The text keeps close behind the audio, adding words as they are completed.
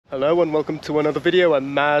Hello and welcome to another video.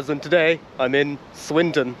 I'm Maz and today I'm in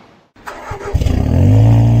Swindon.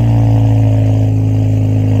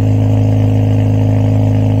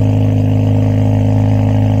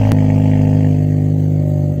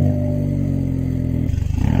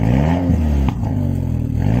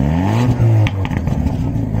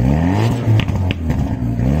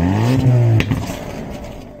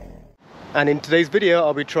 And in today's video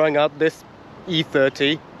I'll be trying out this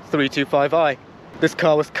E30 325i. This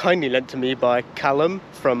car was kindly lent to me by Callum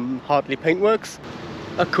from Hartley Paintworks.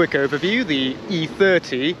 A quick overview: the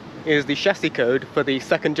E30 is the chassis code for the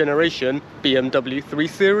second generation BMW 3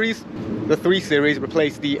 Series. The 3 Series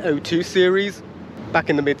replaced the 02 Series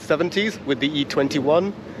back in the mid-70s with the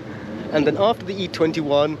E21. And then after the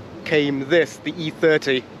E21 came this, the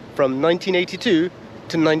E30, from 1982 to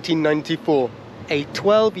 1994. A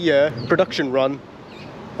 12-year production run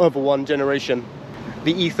over one generation.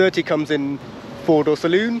 The E30 comes in 4-door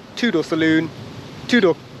saloon,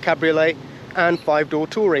 2-door cabriolet and 5-door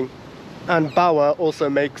touring. And Bauer also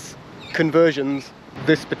makes conversions.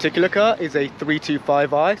 This particular car is a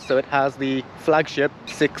 325i, so it has the flagship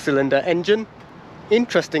 6-cylinder engine.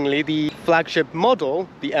 Interestingly, the flagship model,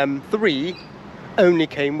 the M3, only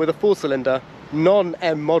came with a 4-cylinder.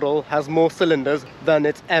 Non-M model has more cylinders than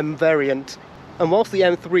its M variant. And whilst the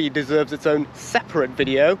M3 deserves its own separate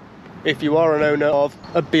video, if you are an owner of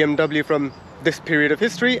a BMW from this period of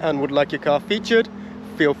history and would like your car featured,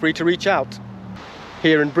 feel free to reach out.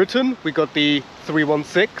 Here in Britain we got the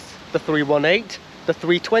 316, the 318, the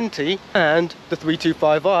 320 and the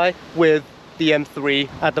 325i with the M3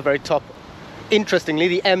 at the very top. Interestingly,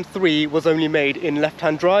 the M3 was only made in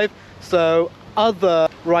left-hand drive, so other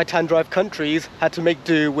right-hand drive countries had to make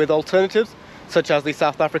do with alternatives such as the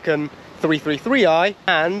South African 333i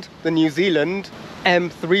and the New Zealand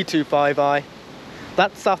M325i.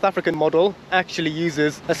 That South African model actually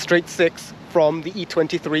uses a straight 6 from the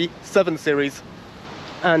E23 7 Series.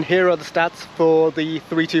 And here are the stats for the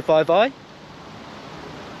 325i.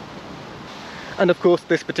 And of course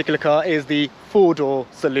this particular car is the 4-door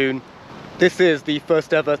saloon. This is the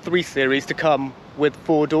first ever 3 Series to come with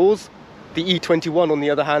 4 doors. The E21 on the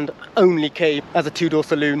other hand only came as a 2-door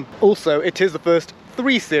saloon. Also, it is the first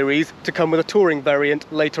 3 Series to come with a touring variant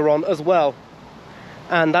later on as well.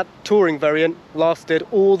 And that touring variant lasted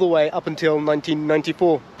all the way up until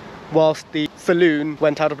 1994, whilst the saloon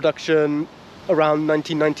went out of production around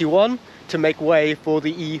 1991 to make way for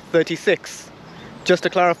the E36. Just to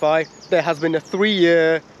clarify, there has been a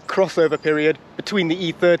 3-year crossover period between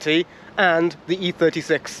the E30 and the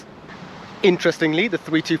E36. Interestingly, the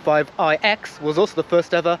 325iX was also the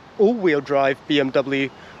first ever all-wheel drive BMW,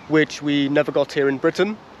 which we never got here in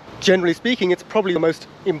Britain. Generally speaking, it's probably the most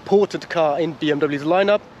important car in BMW's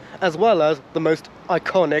lineup, as well as the most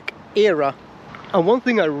iconic era. And one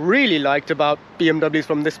thing I really liked about BMWs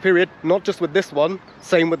from this period, not just with this one,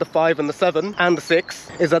 same with the 5 and the 7 and the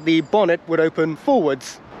 6, is that the bonnet would open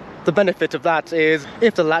forwards. The benefit of that is,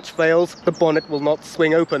 if the latch fails, the bonnet will not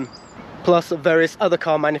swing open. Plus, various other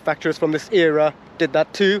car manufacturers from this era did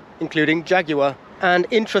that too, including Jaguar. And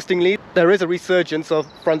interestingly, there is a resurgence of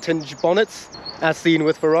front hinge bonnets, as seen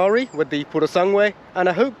with Ferrari with the Purosangue, and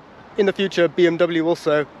I hope in the future BMW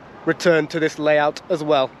also return to this layout as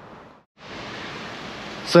well.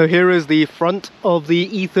 So here is the front of the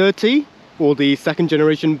E30, or the second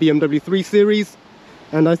generation BMW 3 Series,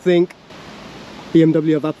 and I think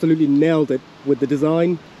BMW have absolutely nailed it with the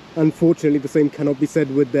design. Unfortunately, the same cannot be said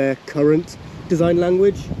with their current design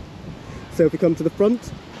language. So if we come to the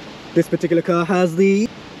front, this particular car has the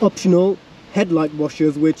optional headlight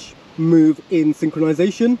washers which move in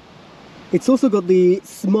synchronization. It's also got the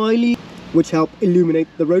smiley which help illuminate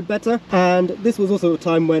the road better, and this was also a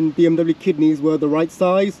time when BMW kidneys were the right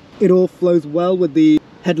size. It all flows well with the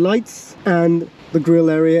headlights and the grille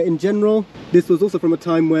area in general. This was also from a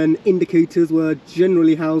time when indicators were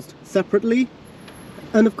generally housed separately,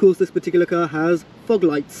 and of course this particular car has fog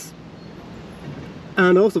lights.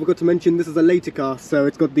 And I also forgot to mention this is a later car, so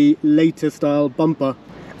it's got the later style bumper.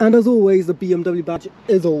 And as always, the BMW badge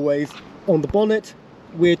is always on the bonnet,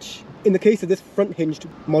 which in the case of this front hinged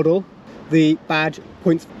model, the badge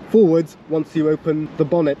points forwards once you open the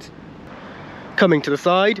bonnet. Coming to the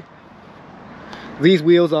side, these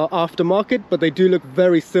wheels are aftermarket, but they do look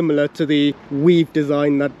very similar to the weave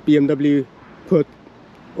design that BMW put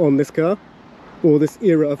on this car, or this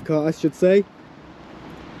era of car I should say.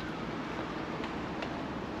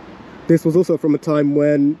 This was also from a time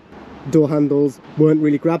when door handles weren't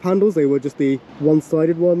really grab handles, they were just the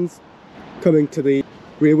one-sided ones. Coming to the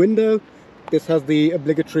rear window, this has the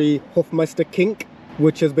obligatory Hofmeister kink,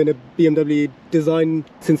 which has been a BMW design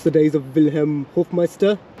since the days of Wilhelm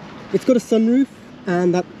Hofmeister. It's got a sunroof,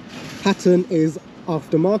 and that pattern is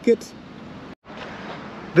aftermarket.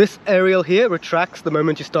 This aerial here retracts the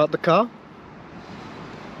moment you start the car.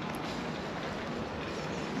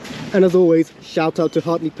 And as always, shout out to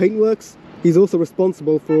Hartley Paintworks. He's also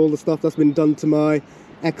responsible for all the stuff that's been done to my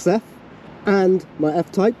XF and my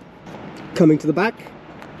F-Type. Coming to the back,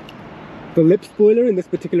 the lip spoiler in this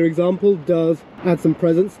particular example does add some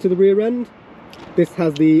presence to the rear end. This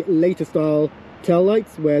has the later style tail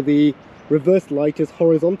lights where the reverse light is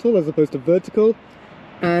horizontal as opposed to vertical.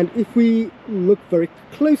 And if we look very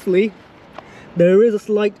closely, there is a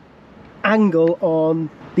slight angle on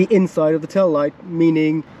the inside of the tail light,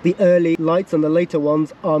 meaning the early lights and the later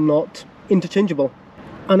ones are not interchangeable.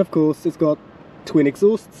 And of course it's got twin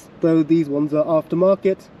exhausts, though these ones are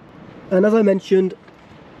aftermarket. And as I mentioned,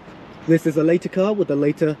 this is a later car with the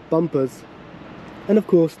later bumpers. And of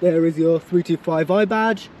course there is your 325i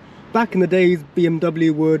badge. Back in the days,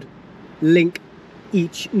 BMW would link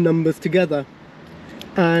each numbers together.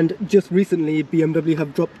 And just recently BMW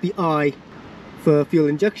have dropped the I for fuel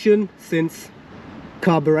injection, since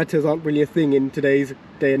carburetors aren't really a thing in today's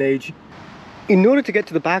day and age. In order to get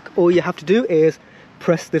to the back, all you have to do is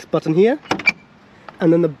press this button here,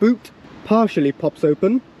 and then the boot partially pops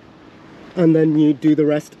open, and then you do the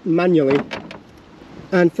rest manually.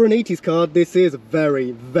 And for an 80s car, this is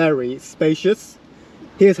very, very spacious.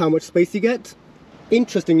 Here's how much space you get.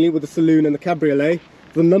 Interestingly, with the saloon and the cabriolet,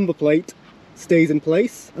 the number plate stays in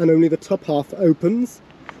place and only the top half opens,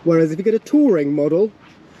 whereas if you get a touring model,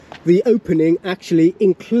 the opening actually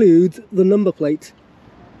includes the number plate.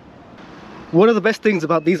 One of the best things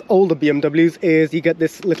about these older BMWs is you get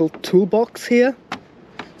this little toolbox here.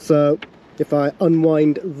 So if I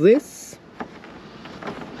unwind this,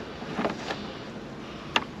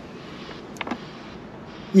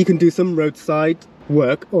 you can do some roadside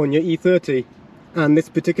work on your E30. And this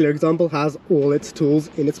particular example has all its tools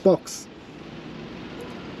in its box.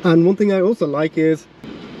 And one thing I also like is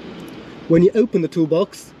when you open the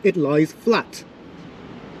toolbox, it lies flat.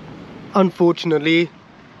 Unfortunately,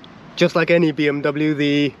 just like any BMW,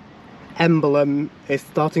 the emblem is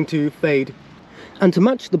starting to fade. And to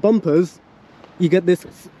match the bumpers, you get this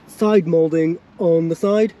side moulding on the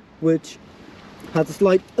side, which has a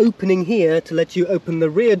slight opening here to let you open the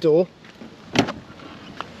rear door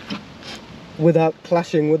without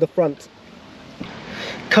clashing with the front.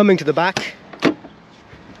 Coming to the back,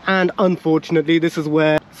 and unfortunately this is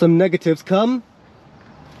where some negatives come.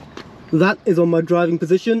 That is on my driving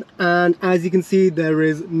position, and as you can see, there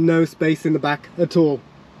is no space in the back at all.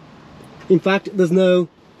 In fact, there's no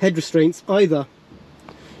head restraints either.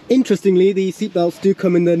 Interestingly, the seatbelts do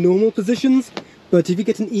come in their normal positions, but if you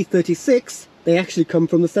get an E36, they actually come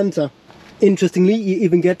from the center. Interestingly, you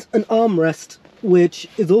even get an armrest, which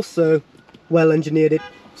is also well engineered. It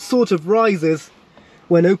sort of rises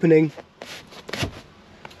when opening.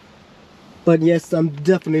 But yes, I'm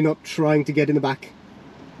definitely not trying to get in the back.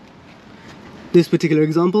 This particular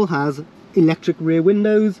example has electric rear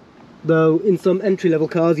windows, though in some entry-level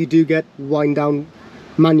cars you do get wind-down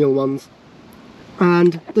manual ones.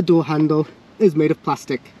 And the door handle is made of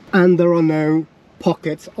plastic, and there are no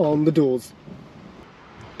pockets on the doors.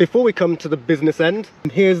 Before we come to the business end,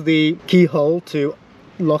 here's the keyhole to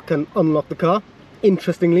lock and unlock the car.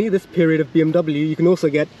 Interestingly, this period of BMW, you can also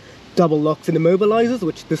get double locks and immobilizers,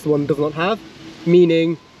 which this one does not have,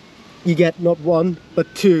 meaning you get not one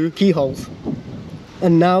but two keyholes.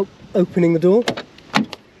 And now opening the door,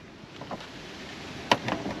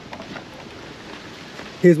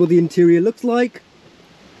 here's what the interior looks like.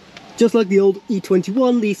 Just like the old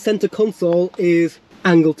E21, the center console is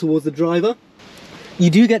angled towards the driver. You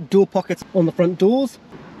do get door pockets on the front doors,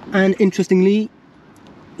 and interestingly,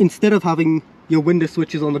 instead of having your window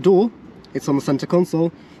switches on the door, it's on the center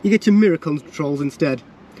console, you get your mirror controls instead.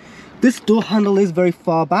 This door handle is very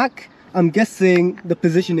far back. I'm guessing the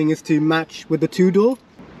positioning is to match with the two-door,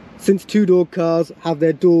 since two-door cars have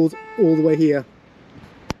their doors all the way here.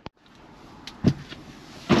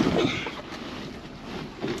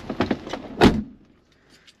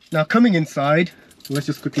 Now coming inside, let's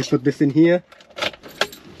just quickly put this in here.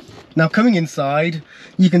 Now coming inside,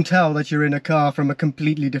 you can tell that you're in a car from a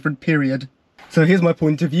completely different period. So here's my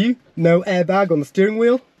point of view. No airbag on the steering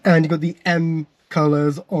wheel, and you've got the M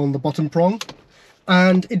colours on the bottom prong.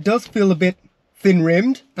 And it does feel a bit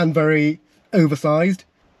thin-rimmed and very oversized.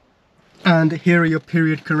 And here are your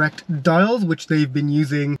period correct dials, which they've been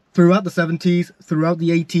using throughout the 70s, throughout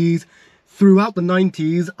the 80s, throughout the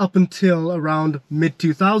 90s, up until around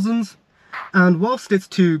mid-2000s. And whilst it's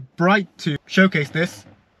too bright to showcase this,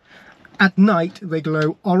 at night they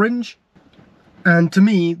glow orange, And to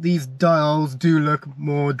me, these dials do look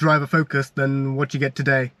more driver focused than what you get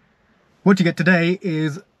today. What you get today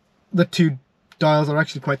is the two dials are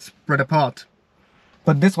actually quite spread apart.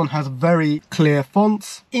 But this one has very clear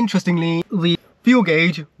fonts. Interestingly, the fuel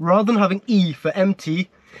gauge, rather than having E for empty,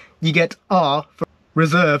 you get R for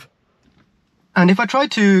reserve. And if I try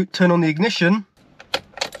to turn on the ignition,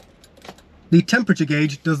 the temperature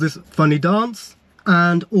gauge does this funny dance,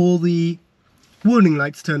 and all the warning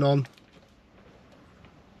lights turn on.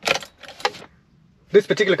 This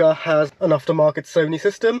particular car has an aftermarket Sony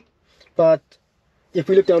system, but if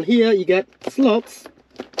we look down here, you get slots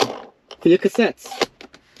for your cassettes.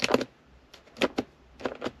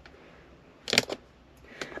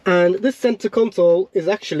 And this center console is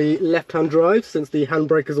actually left-hand drive, since the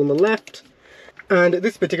handbrake is on the left. And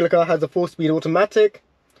this particular car has a 4-speed automatic.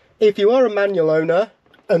 If you are a manual owner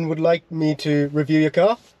and would like me to review your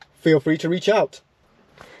car, feel free to reach out.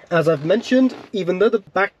 As I've mentioned, even though the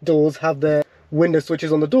back doors have their window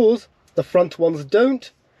switches on the doors, the front ones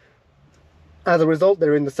don't. As a result,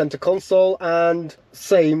 they're in the center console, and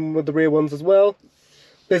same with the rear ones as well.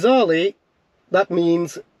 Bizarrely, that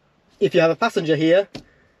means if you have a passenger here,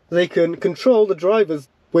 they can control the driver's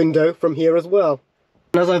window from here as well.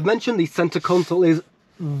 And as I've mentioned, the center console is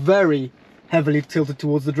very heavily tilted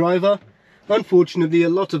towards the driver. Unfortunately, a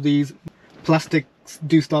lot of these plastics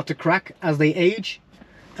do start to crack as they age.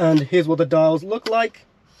 And here's what the dials look like.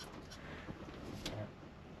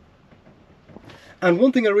 And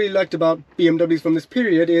one thing I really liked about BMWs from this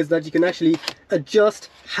period is that you can actually adjust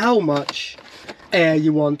how much air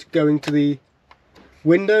you want going to the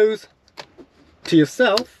windows, to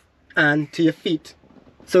yourself, and to your feet.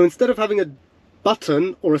 So instead of having a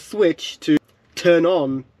button or a switch to turn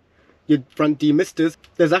on your front demisters,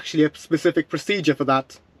 there's actually a specific procedure for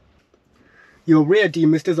that. Your rear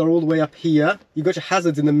demisters are all the way up here. You've got your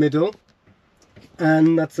hazards in the middle,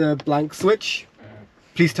 and that's a blank switch.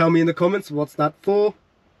 Please tell me in the comments what's that for.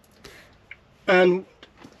 And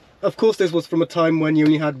of course this was from a time when you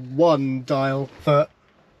only had one dial for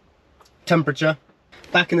temperature.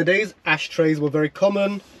 Back in the days, ashtrays were very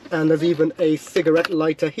common, and there's even a cigarette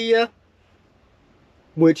lighter here,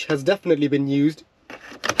 which has definitely been used.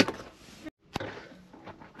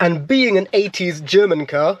 And being an 80s German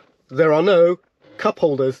car, there are no cup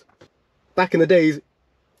holders. Back in the days,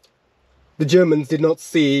 the Germans did not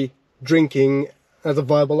see drinking as a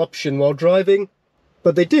viable option while driving,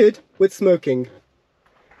 but they did with smoking.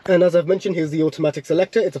 And as I've mentioned, here's the automatic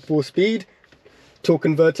selector. It's a 4-speed torque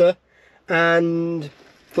converter, and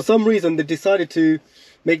for some reason they decided to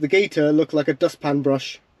make the gator look like a dustpan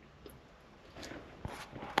brush.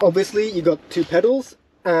 Obviously you got two pedals,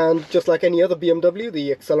 and just like any other BMW,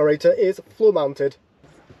 the accelerator is floor mounted.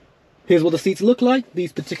 Here's what the seats look like.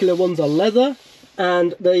 These particular ones are leather,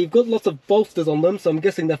 and they've got lots of bolsters on them, so I'm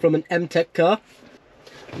guessing they're from an M-Tech car.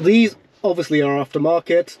 These obviously are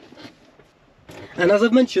aftermarket, and as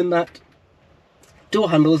I've mentioned, that door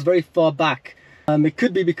handle is very far back. It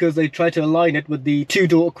could be because they try to align it with the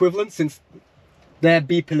two-door equivalent, since their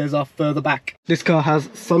B-pillars are further back. This car has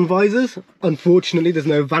sun visors. Unfortunately, there's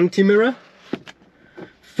no vanity mirror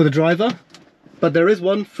for the driver, but there is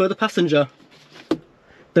one for the passenger.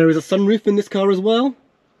 There is a sunroof in this car as well,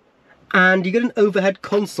 and you get an overhead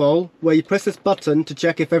console where you press this button to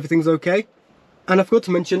check if everything's okay. And I forgot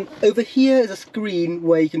to mention, over here is a screen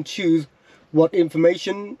where you can choose what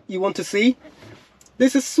information you want to see.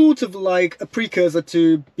 This is sort of like a precursor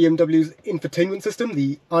to BMW's infotainment system,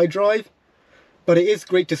 the iDrive, but it is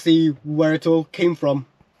great to see where it all came from.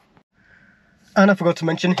 And I forgot to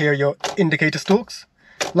mention, here are your indicator stalks.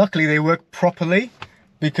 Luckily they work properly,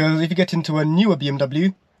 because if you get into a newer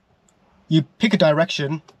BMW, you pick a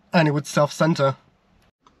direction and it would self-center.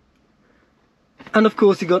 And of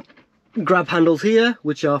course you got grab handles here,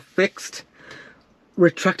 which are fixed.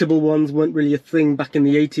 Retractable ones weren't really a thing back in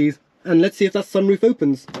the 80s. And let's see if that sunroof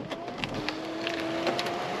opens.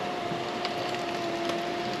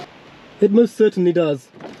 It most certainly does.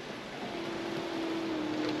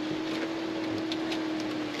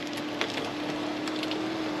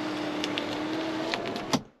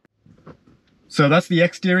 So that's the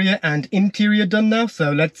exterior and interior done now,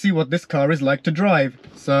 so let's see what this car is like to drive.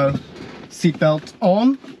 So, seatbelt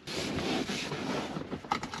on.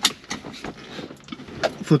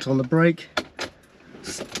 Foot on the brake.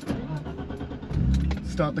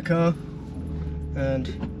 Start the car. And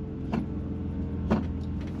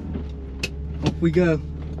off we go.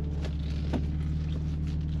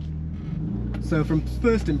 So from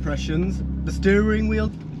first impressions, the steering wheel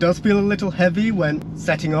does feel a little heavy when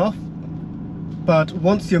setting off, but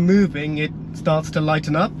once you're moving it starts to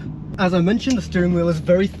lighten up. As I mentioned, the steering wheel is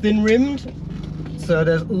very thin rimmed, so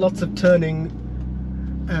there's lots of turning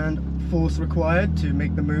and force required to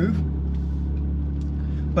make the move.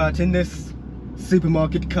 But in this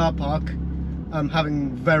supermarket car park, I'm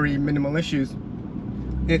having very minimal issues.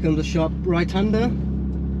 Here comes a sharp right-hander.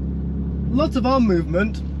 Lots of arm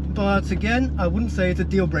movement, but again, I wouldn't say it's a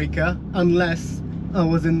deal breaker unless I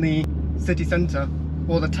was in the city centre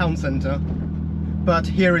or the town centre. But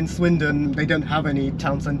here in Swindon, they don't have any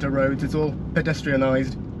town centre roads, it's all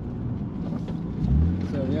pedestrianised.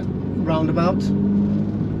 So yeah, roundabout.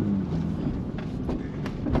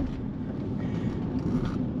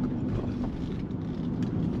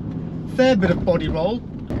 Fair bit of body roll.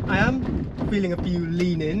 I am feeling a few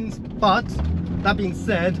lean-ins, but that being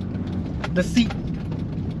said, the seat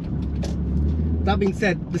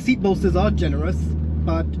bolsters are generous,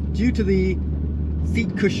 but due to the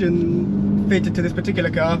seat cushion fitted to this particular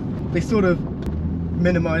car, they sort of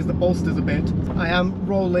minimise the bolsters a bit. I am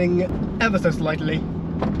rolling ever so slightly.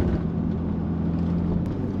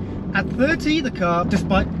 At 30, the car,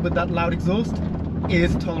 despite with that loud exhaust,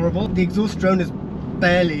 is tolerable. The exhaust drone is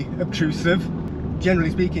barely obtrusive.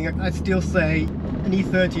 Generally speaking, I'd still say an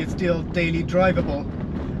E30 is still daily drivable.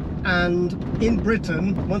 And in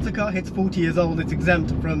Britain, once a car hits 40 years old, it's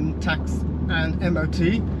exempt from tax and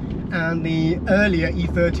MOT. And the earlier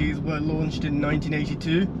E30s were launched in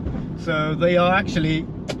 1982. So they are actually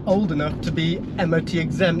old enough to be MOT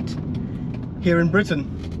exempt here in Britain.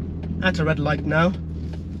 At a red light now.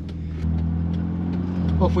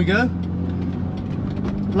 Off we go.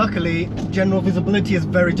 Luckily, general visibility is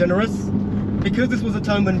very generous. Because this was a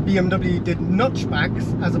time when BMW did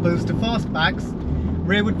notchbacks as opposed to fastbacks,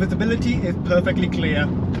 rearward visibility is perfectly clear.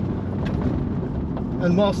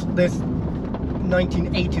 And whilst this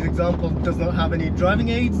 1980s example does not have any driving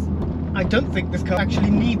aids, I don't think this car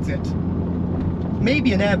actually needs it.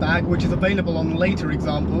 Maybe an airbag, which is available on later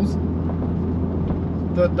examples,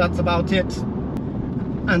 but that's about it.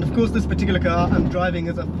 And of course, this particular car I'm driving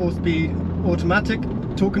is a 4-speed automatic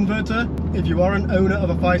torque converter. If you are an owner of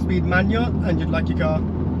a 5-speed manual and you'd like your car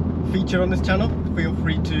featured on this channel, feel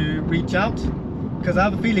free to reach out, because I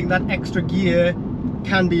have a feeling that extra gear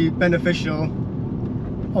can be beneficial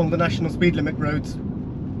on the national speed limit roads.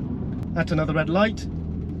 At another red light.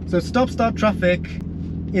 So stop-start traffic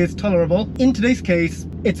is tolerable. In today's case,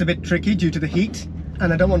 it's a bit tricky due to the heat,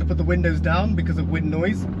 and I don't want to put the windows down because of wind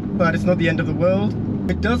noise, but it's not the end of the world.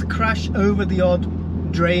 It does crash over the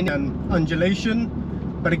odd drain and undulation,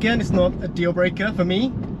 but again, it's not a deal breaker for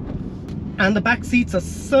me. And the back seats are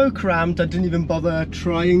so cramped, I didn't even bother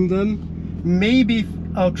trying them. Maybe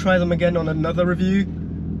I'll try them again on another review,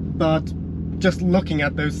 but just looking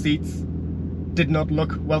at those seats did not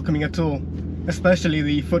look welcoming at all, especially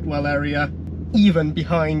the footwell area, even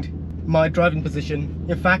behind my driving position.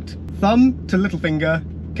 In fact, thumb to little finger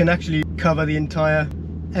can actually cover the entire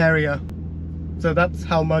area. So that's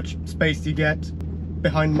how much space you get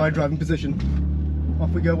behind my driving position. Off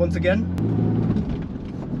we go once again.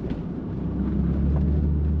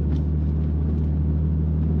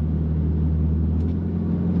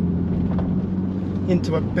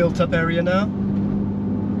 Into a built-up area now.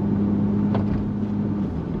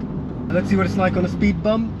 Let's see what it's like on a speed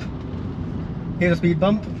bump. Here's a speed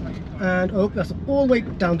bump, and oh, that's all the way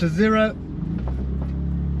down to 0.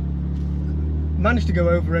 Managed to go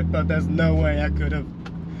over it, but there's no way I could have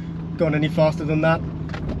gone any faster than that.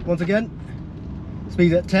 Once again,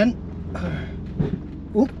 speed at 10.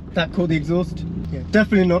 Oh, that caught the exhaust. Yeah,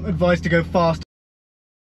 definitely not advised to go fast.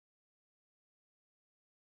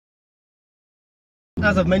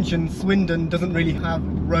 As I've mentioned, Swindon doesn't really have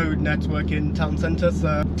road network in town centre,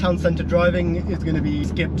 so town centre driving is going to be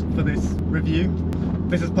skipped for this review.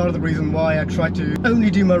 This is part of the reason why I try to only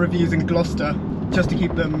do my reviews in Gloucester, just to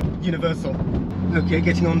keep them universal. Okay,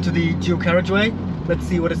 getting on to the dual carriageway. Let's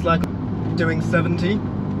see what it's like doing 70.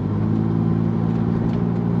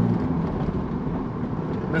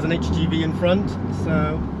 There's an HGV in front,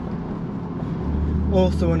 so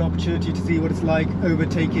also an opportunity to see what it's like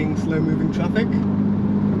overtaking slow-moving traffic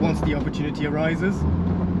once the opportunity arises.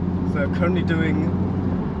 So currently doing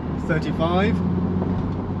 35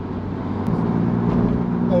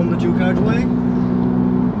 on the dual carriageway.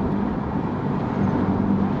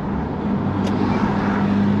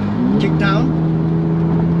 Kick down.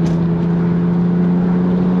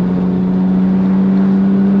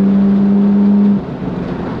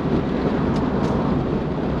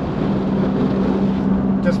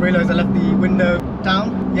 Just realised I left the window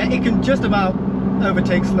down. Yeah, it can just about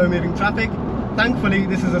overtake slow-moving traffic. Thankfully,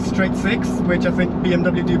 this is a straight 6, which I think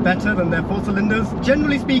BMW do better than their 4 cylinders.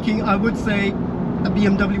 Generally speaking, I would say a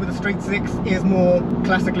BMW with a straight 6 is more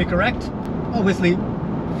classically correct. Obviously,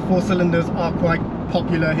 4 cylinders are quite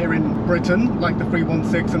popular here in Britain, like the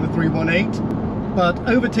 316 and the 318, but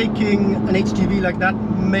overtaking an HGV like that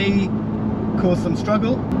may cause some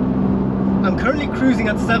struggle. I'm currently cruising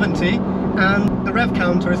at 70 and the rev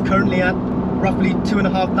counter is currently at roughly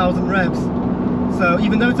 2,500 revs. So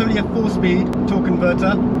even though it's only a 4-speed torque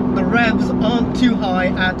converter, the revs aren't too high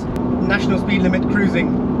at national speed limit cruising,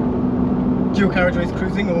 dual carriageways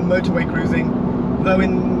cruising or motorway cruising. Though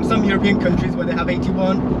in some European countries where they have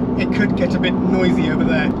 81, it could get a bit noisy over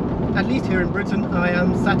there. At least here in Britain, I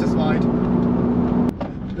am satisfied.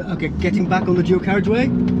 Okay, getting back on the dual carriageway,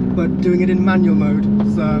 but doing it in manual mode.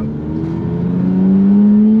 So,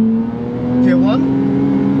 gear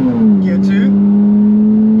 1, gear 2,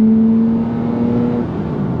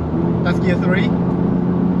 that's gear 3,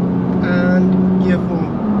 and gear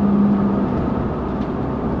 4.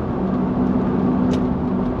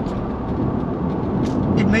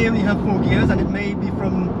 It may only have 4 gears and it may be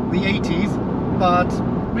from the 80s, but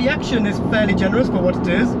reaction is fairly generous for what it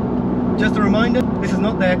is. Just a reminder, this is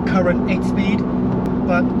not their current 8-speed,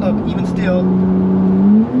 but look, even still,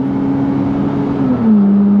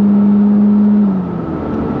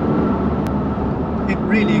 it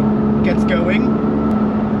really gets going,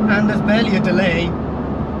 and there's barely a delay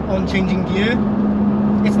on changing gear.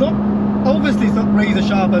 It's not, obviously it's not razor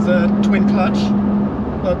sharp as a twin clutch,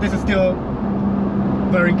 but this is still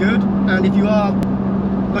very good. And if you are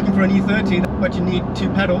looking for an E30 but you need 2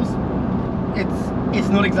 pedals, it's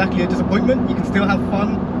not exactly a disappointment. You can still have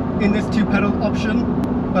fun in this 2-pedal option,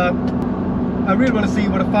 but I really want to see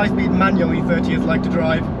what a 5-speed manual E30 is like to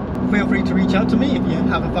drive. Feel free to reach out to me if you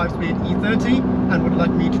have a 5-speed E30 and would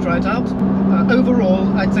like me to try it out. Overall,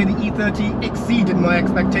 I'd say the E30 exceeded my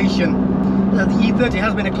expectation. The E30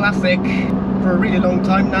 has been a classic for a really long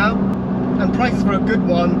time now, and prices for a good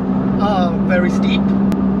one are very steep,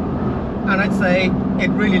 and I'd say it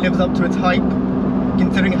really lives up to its hype,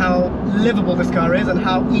 considering how livable this car is and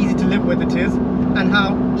how easy to live with it is and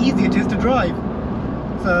how easy it is to drive.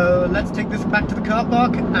 So let's take this back to the car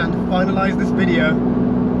park and finalize this video.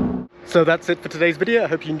 So that's it for today's video. I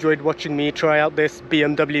hope you enjoyed watching me try out this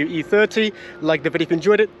BMW E30. Like the video if you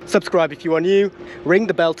enjoyed it, subscribe if you are new, ring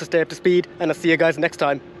the bell to stay up to speed, and I'll see you guys next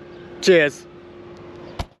time. Cheers!